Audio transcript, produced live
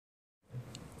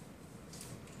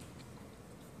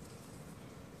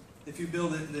If you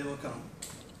build it, they will come.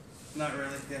 Not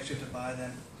really. You actually have to buy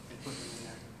them and put them in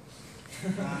there.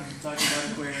 Talking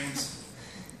about aquariums.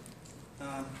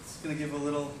 It's going to give a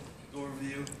little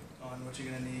overview on what you're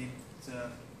going to need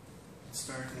to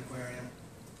start an aquarium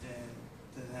and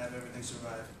to have everything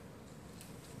survive.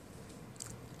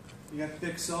 You got to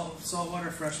pick saltwater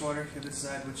or freshwater. You have to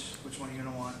decide which one you're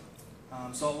going to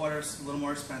want. Saltwater is a little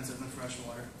more expensive than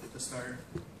freshwater to start.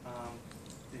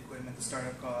 The equipment, the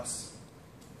startup costs.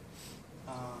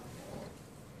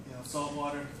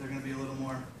 Saltwater, they're going to be a little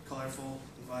more colorful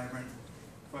and vibrant.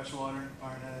 Freshwater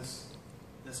aren't as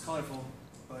colorful,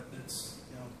 but it's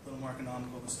a little more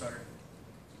economical to start.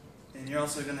 And you're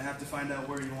also going to have to find out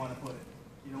where you want to put it.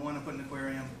 You don't want to put an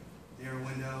aquarium near a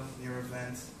window, near a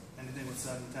vent, anything with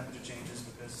sudden temperature changes,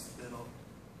 because it'll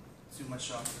too much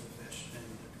shock for the fish and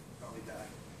they'll probably die.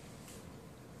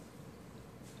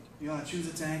 You want to choose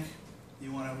a tank.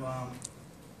 You want to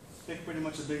pick pretty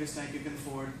much the biggest tank you can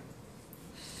afford.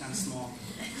 It's kind of small,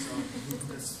 so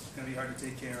it's going to be hard to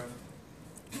take care of.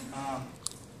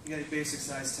 You got a basic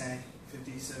size tank,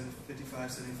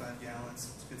 55, 75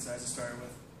 gallons. It's a good size to start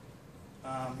with.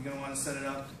 You're going to want to set it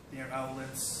up near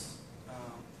outlets.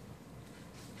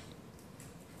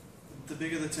 The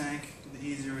bigger the tank, the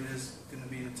easier it is going to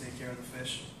be to take care of the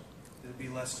fish. There'll be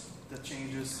less, the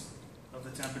changes of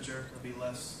the temperature will be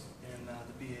less in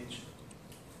the pH.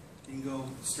 You can go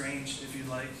strange if you'd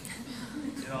like.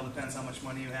 It all depends how much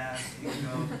money you have. You can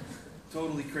go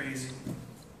totally crazy,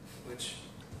 which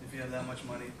if you have that much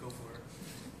money, go for it.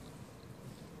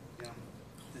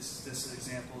 This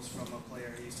example is from a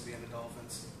player who used to be in the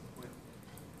Dolphins.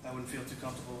 I wouldn't feel too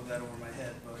comfortable with that over my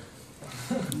head, but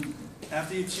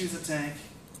after you choose a tank,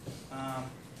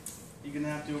 you're going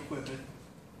to have to equip it.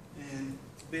 And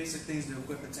basic things to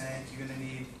equip a tank, you're going to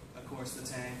need, of course, the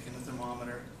tank and the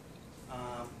thermometer,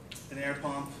 an air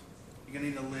pump. You're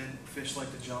going to need a lid. Fish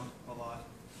like to jump a lot,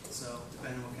 so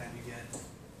depending on what kind you get.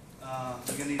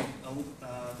 You're going to need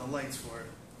the lights for it.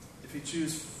 If you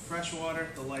choose freshwater,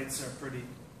 the lights are pretty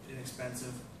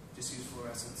inexpensive. Just use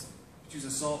fluorescents. If you choose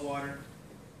a saltwater,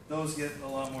 those get a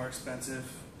lot more expensive.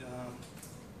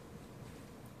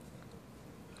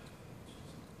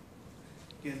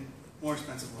 Again, more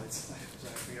expensive lights. I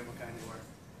forget what kind they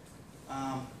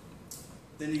were.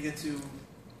 Then you get to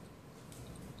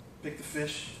pick the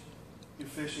fish, your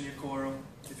fish and your coral.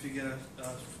 If you get a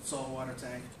saltwater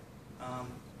tank,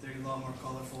 they're a lot more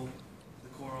colorful. The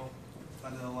coral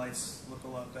under the lights look a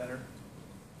lot better.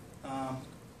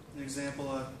 An example,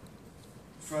 a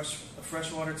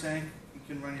freshwater tank, you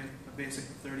can run you a basic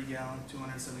 30-gallon,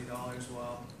 $270,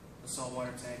 while a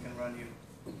saltwater tank can run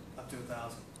you up to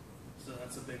 $1,000. So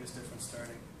that's the biggest difference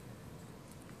starting.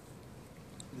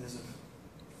 There's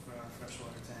for our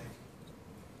freshwater tank.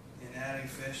 In adding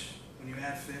fish, when you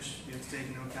add fish, you have to take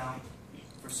into account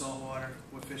for saltwater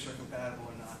what fish are compatible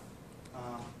or not.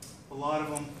 A lot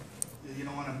of them, you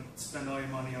don't want to spend all your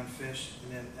money on fish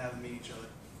and then have them eat each other.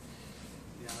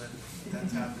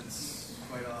 That happens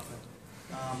quite often.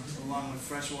 Along with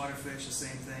freshwater fish, the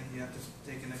same thing. You have to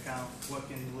take into account what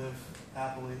can live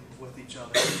happily with each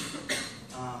other.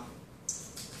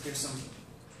 Here's some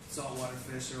saltwater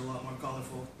fish. They're a lot more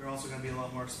colorful. They're also going to be a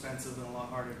lot more expensive and a lot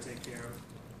harder to take care of.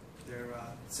 They're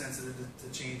sensitive to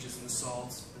changes in the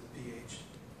salts and the pH.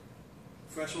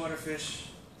 Freshwater fish,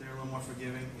 they're a little more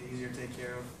forgiving, easier to take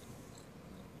care of,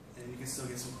 and you can still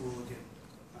get some cool looking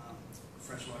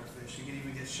freshwater fish. You can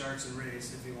even get sharks and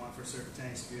rays if you want for certain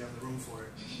tanks if you have the room for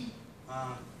it.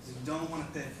 You don't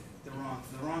want to pick the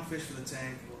wrong fish for the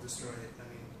tank will destroy it. I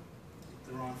mean,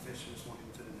 the wrong fish just won't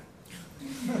even fit in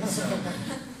there. So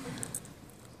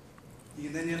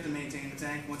then you have to maintain the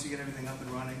tank. Once you get everything up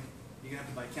and running, you're going to have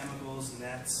to buy chemicals,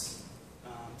 nets,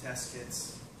 test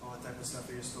kits, all that type of stuff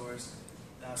for your stores.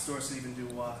 Stores can even do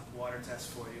water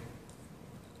tests for you.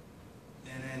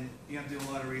 And then you have to do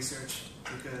a lot of research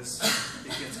because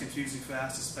it gets confusing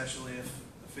fast, especially if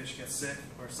a fish gets sick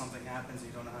or something happens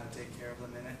and you don't know how to take care of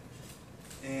them in it.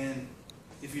 And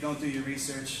if you don't do your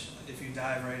research, if you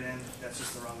dive right in, that's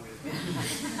just the wrong way to do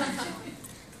it.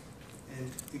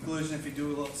 In conclusion, if you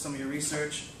do some of your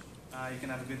research, you can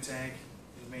have a good tank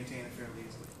and maintain it fairly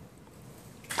easily.